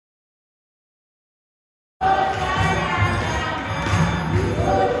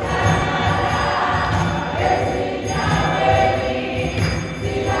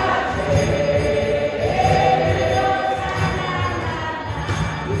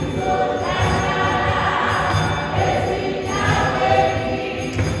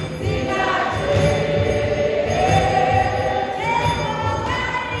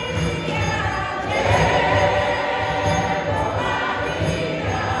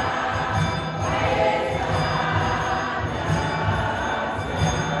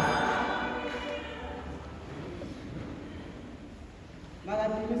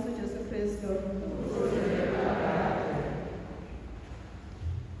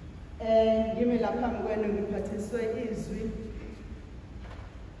Ngime lapha mkwena ngiphathiswe izwi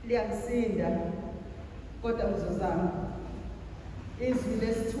liyangisinda kodwa mzuzami izwi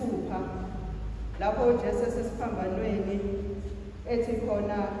lesithupha lapho uJesu esesiphambanweni ethi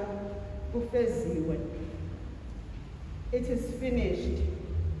khona kufeziwe. It is finished.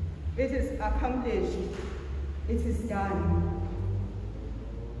 It is accomplished. It is done.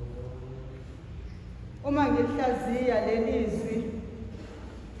 Uma ngihlaziya leli zwi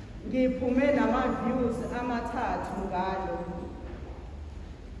ngiphume nama-views amathathu ngalo.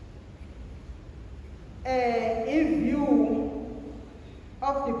 A view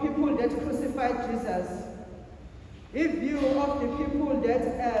of the people that crucified Jesus, a view of the people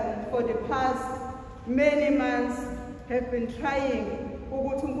that for the past many months have been trying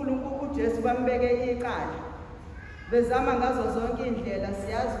ukuthi uNkulunkulu uJesu bambeke iqala. Bezama ngazo zonke indlela,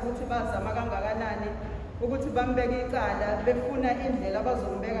 siyazi ukuthi bazama kangakanani ukuthi bambeke iqala, befuna indlela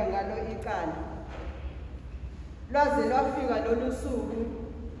abazombeka ngalo iqala. Lwaze lwafika lolu suku,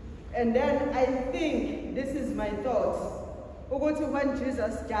 and then I think this is my thought ukuthi when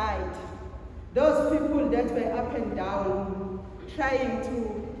Jesus died, those people that were up and down trying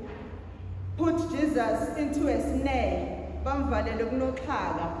to put Jesus into a snare, bamvalele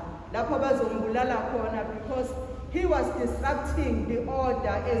kunoxhaka lapho bazombulala khona, because he was disrupting the order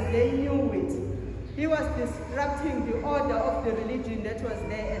as they knew it. He was disrupting the order of the religion that was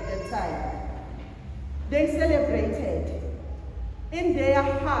there at that time. They celebrated. In their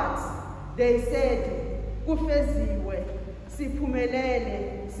hearts, they said, Kufeziwe,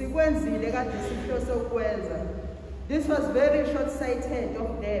 siphumelele, sikwenzile kade sihlose ukwenza. This was very short-sighted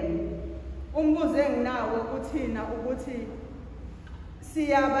of them. Umbuzo enginawo kuthina ukuthi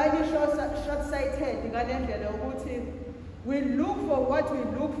siyaba short-sighted ngale ndlela ukuthi we look for what we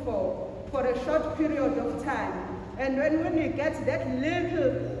look for a short period of time, and when we get that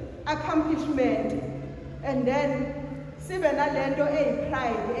little accomplishment, and then sibe nalento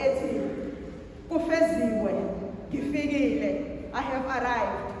eyi-pride ethi kufeziwe, ngifikile, I have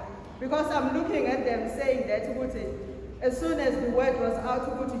arrived, because I'm looking at them saying that ukuthi as soon as the word was out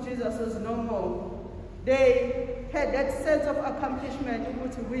ukuthi Jesus was no more, they had that sense of accomplishment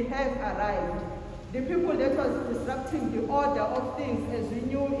ukuthi we have arrived. The people that was disrupting the order of things as we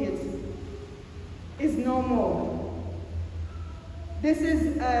knew it is no more. This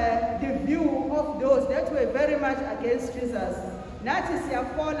is the view of those that were very much against Jesus. Nathi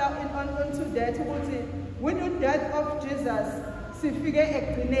siyafalla onto that ukuthi with the death of Jesus sifike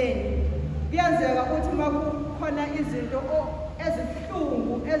ekugcineni. Kuyenzeka ukuthi makukhona izinto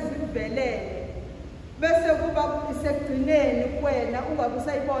ezihlungu ezivelele bese kuba isekugcineni kwena ungabe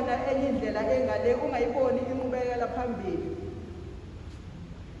usayibona enye indlela engale, ungayiboni inqubekela phambili.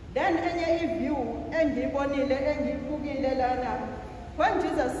 Then enye iview engiyibonile engiyibukile lana, when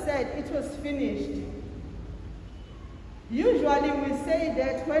Jesus said it was finished, usually we say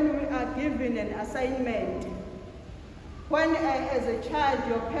that when we are given an assignment, when as a child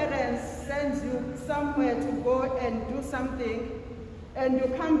your parents sends you somewhere to go and do something and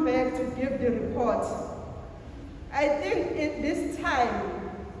you come back to give the report. I think at this time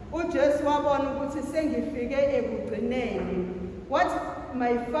uJesu wabona ukuthi sengifike ekugcineni. What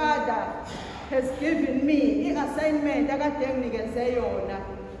my Father has given me, i-assignment akade nginikeze yona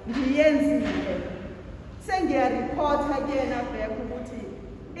ngiyenzile. Sengiyareport again back ukuthi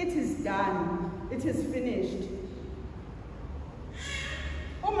it is done, it is finished.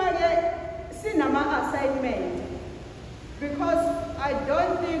 Uma-ke sinama-assignment, because I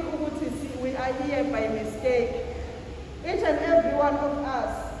don't think we are here by mistake. Each and every one of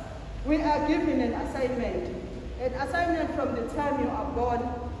us, we are given an assignment. An assignment from the time you are born,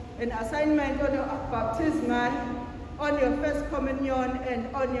 an assignment on your baptismal, on your first communion,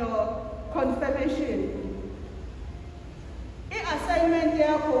 and on your confirmation. I-assignment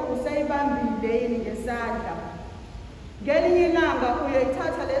yakho usayibambile yini ngesandla. Ngelinye ilanga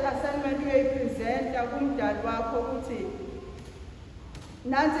uyayithatha le assignment uyayipresenta kumdali wakho uthi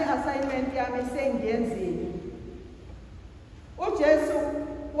nansi assignment yami sengiyenzile. uJesu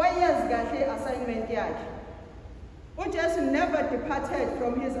wayazi kahle assignment yakhe. uJesu never departed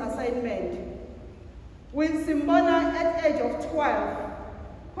from his assignment. We simbona at age of 12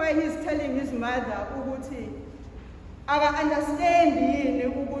 where he's telling his mother ukuthi aka-understand yini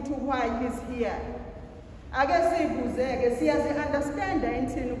ukuthi why he's here. Ake sibuzeke siyazi understand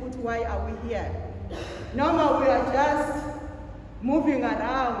entini ukuthi why are we here. Noma we are just moving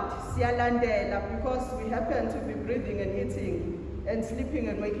around siyalandela because we happen to be breathing and eating and sleeping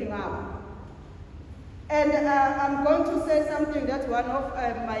and waking up. And I'm going to say something that one of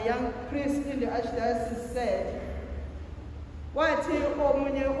my young priests in the Archdiocese said. Wathi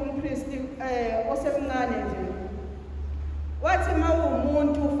omunye umpriest osemncane nje wathi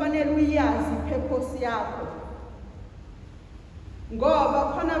mawumuntu ufanele uyazi ipurpose yakho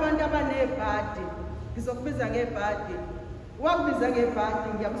ngoba khona abantu abanebhadi ngizokubiza ngebhadi wakubiza ngebhadi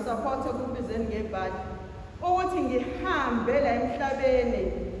ngiyakusupport ukubizeni ngebhadi ukuthi ngihambe la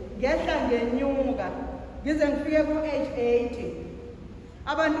emhlabeni ngehla ngenyuka ngize ngifike ku-age 80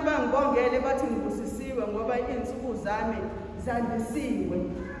 abantu bangibongele bathi ngibusisiwe ngoba izinsuku zami zandisiwe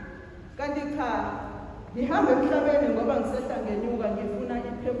kanti cha ngihamba emhlabeni ngoba ngisehla ngenyuka ngifuna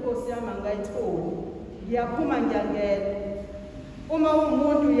ipurpose yami angayitholi ngiyaphuma ngiyangena uma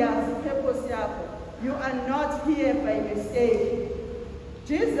umuntu yazi ipurpose yakho you are not here by mistake.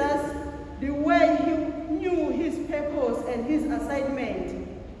 Jesus, the way he knew his purpose and his assignment,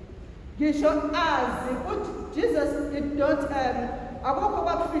 ngisho azi ukuthi Jesus did not akukho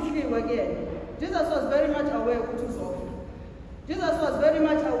kwakufihliwe again. Jesus was very much aware ukuthi uzofa. Jesus was very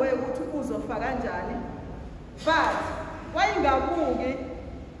much aware ukuthi uzofa kanjani. But wayingabuki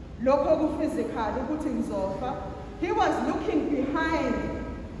lokho ku physical ukuthi ngizofa. He was looking behind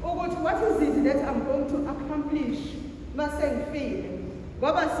ukuthi what is it that I'm going to accomplish mase ngifile.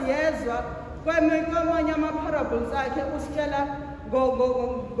 Ngoba siyezwa kwamanye ama-parables akhe usitshela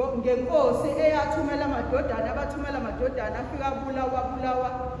ngenkosi eyathumela amadodana abathumela amadodana afika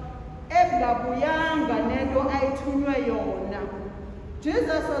abulawa engabuyanga nento ayithunywe yona.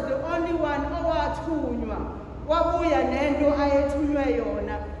 Jesus was the only one owathunywa wabuya nento ayethunywe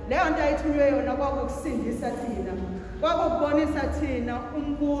yona. Leyo nto ayithunywe yona kwakukusindisa thina kwakubonisa thina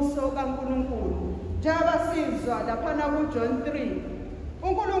umbuso kaNkulunkulu. Njengoba sizwa laphana kuJohn 3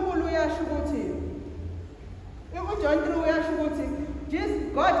 uNkulunkulu uyasho ukuthi uJohn 3 uyasho ukuthi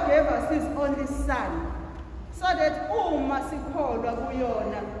God gave us his only son so that uma sikholwa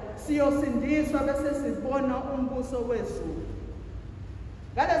kuyona siyosindiswa bese sibona umbuso wezulu.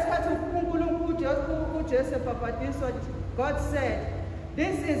 Ngalesikhathi uNkulunkulu uJesu ebhabhadiswa God said,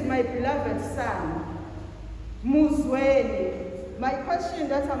 "This is my beloved son." Muzweni. My question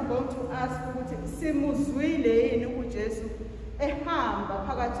that I'm going to ask ukuthi simuzwile yini uJesu ehamba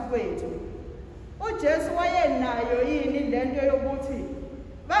phakathi kwethu? uJesu wayenayo yini lento yokuthi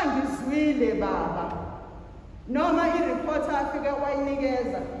bangizwile baba? Noma i-report afike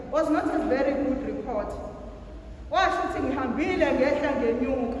wayinikeza was not a very good report. Washo ukuthi ngihambile ngehla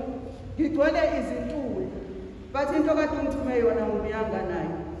ngenyuka ngigcwele izintuli but into kade ungithume yona ngumyanga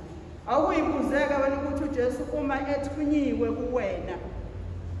nayo. Awuyibuzeka wena ukuthi uJesu uma ethunyiwe kuwena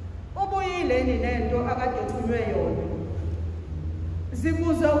ubuyile yini nento akade ethunywe yona?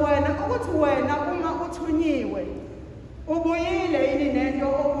 Zibuze wena ukuthi wena uma uthunyiwe ubuyile yini nento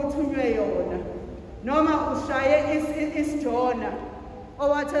okuthunywe yona? Noma ushaye isijona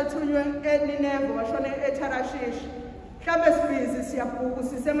owathi ethunywe eNineve washona eTarashish. Mhlawumbe sibhizi siyabhuku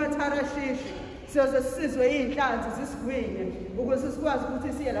sisemaTarashish siyoze sisizwe iy'nhlanzi zisigwinye ukuze sikwazi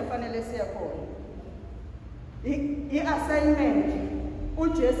ukuthi siye la fanele siye khona. I-assignment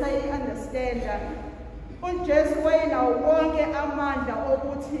uJesu ayi-understanda. uJesu wayenawo wonke amandla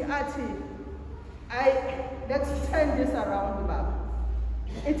okuthi athi let's turn this around baba.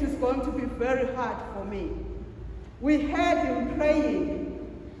 It is going to be very hard for me. We heard him praying.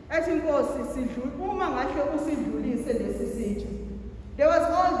 Ethi Nkosi sidlule uma ngahle usidlulise lesi sitsha. There was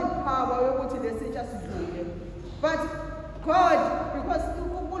all the power yokuthi lesitsha sidlule. But God, because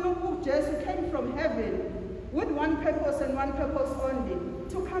Jesus came from heaven with one purpose and one purpose only,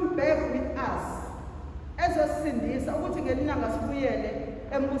 to come back with us. Ezosindisa ukuthi ngelinanga sibuyele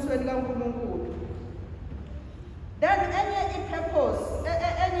embusweni kaNkulunkulu. Then enye i-purpose,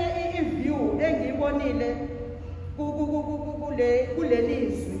 enye i-view engiyibonile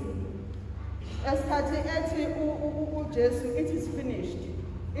kulelizwi esikhathi ethi uJesu, it is finished,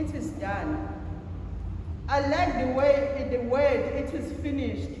 it is done. I like the word it is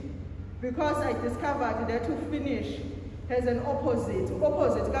finished because I discovered that to finish has an opposite.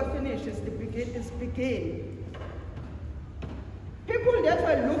 Opposite to finish is the begin. People that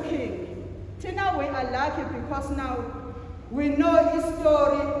were looking, now we are lucky because now we know his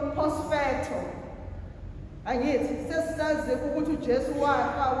story post-facto. And yet, sesisazi ukuthi uJesu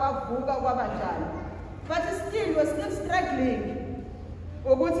wafa wavuka kwabanjani. But still we're still struggling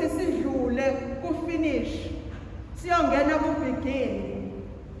ukuthi sidlule ku finish. Siyongena ku begin.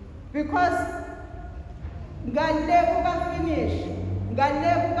 Because ngale kuka finish,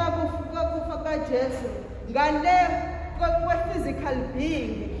 ngale kuka kaJesu, ngale kwa physical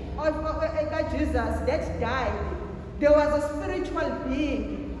being of Jesus that died, there was a spiritual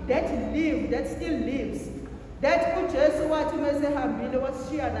being that lived, that still lives. That uJesu wathi mesehambile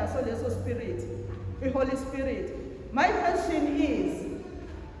washiya naso leso spirit, the Holy Spirit. My question is,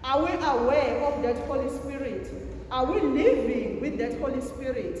 are we aware of that Holy Spirit? Are we living with that Holy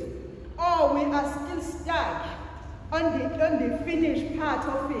Spirit? Or we are still stuck on the finished part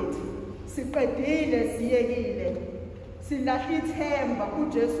of it? Siqedile siyekile. Silahla ithemba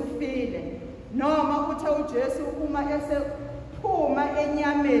kuJesu ufile. Noma uthe uJesu uma esephuma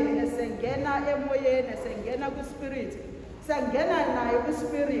enyameni esengena emoyeni esengena kuSpirit. Sangena naye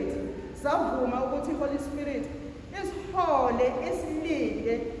kuSpirit. Savuma ukuthi Holy Spirit isihole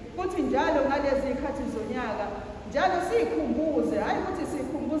isilinde kuthi njalo ngalezi ikhathi zonyaka njalo sikhumbuze hayi ukuthi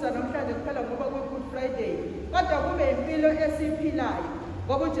sikhumbuza namhlanje kuphela ngoba ku-Good Friday kodwa kube impilo esiphilayo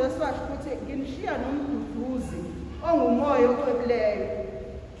ngoba uJesu washo ukuthi nginishiya nomduduzi ongumoya oqwebileyo.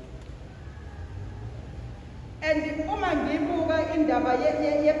 And uma ngibuka indaba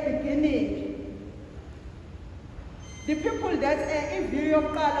ye-beginning, the people that iview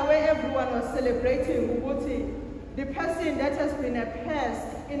yokuqala where everyone was celebrating ukuthi the person that has been a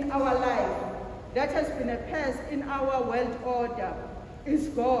pest in our life, that has been a pest in our world order, is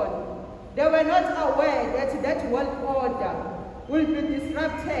gone. They were not aware that that world order will be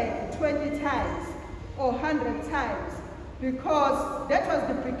disrupted 20 times or 100 times because that was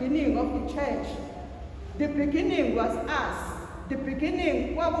the beginning of the church. The beginning was us. The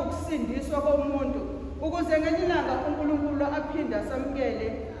beginning kwakukusindiswa komuntu ukuze ngelinye ilanga uNkulunkulu aphinda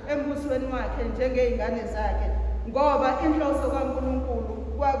samukele embusweni wakhe njengezingane zakhe ngoba inhloso kaNkulunkulu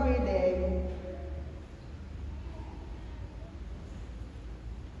kwakuyileyo.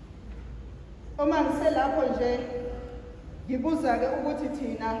 Uma ngiselapho nje ngibuza ke ukuthi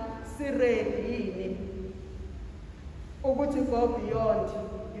thina si-ready yini ukuthi go beyond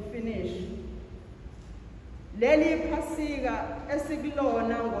i-finish. Leli phasika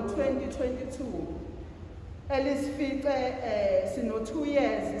esikulona ngo-2022 elisifice sino 2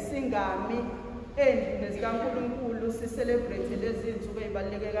 years singami endlini zikaNkulunkulu si-celebrate lezi zinsuku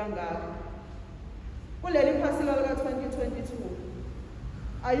ezibaluleke kangaka. Kuleli phasika lika-2022,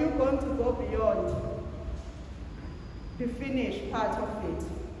 are you going to go beyond the finished part of it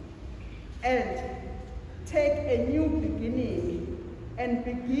and take a new beginning and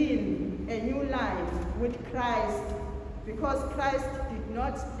begin a new life with Christ, because Christ did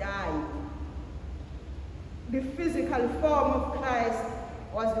not die. The physical form of Christ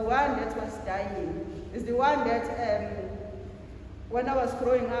was the one that was dying. It's the one that when I was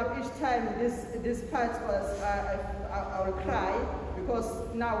growing up, each time this part was, I will cry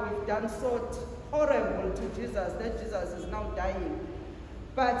because now we've done so horrible to Jesus that Jesus is now dying.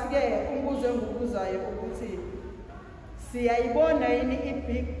 But yeah, umbuzo engibuzayo ukuthi siyayibona yini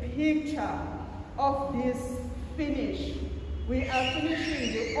i-big picture of this finish. We are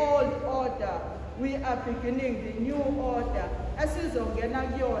finishing the old order. We are beginning the new order. Asizongena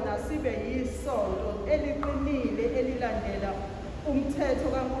kuyona sibe yisonto eliqinile elilandela umthetho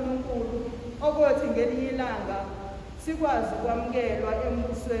kaNkulunkulu okuthi ngelinye ilanga sikwazi ukwamukelwa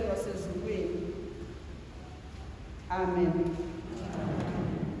embusweni wasezulwini. Amen.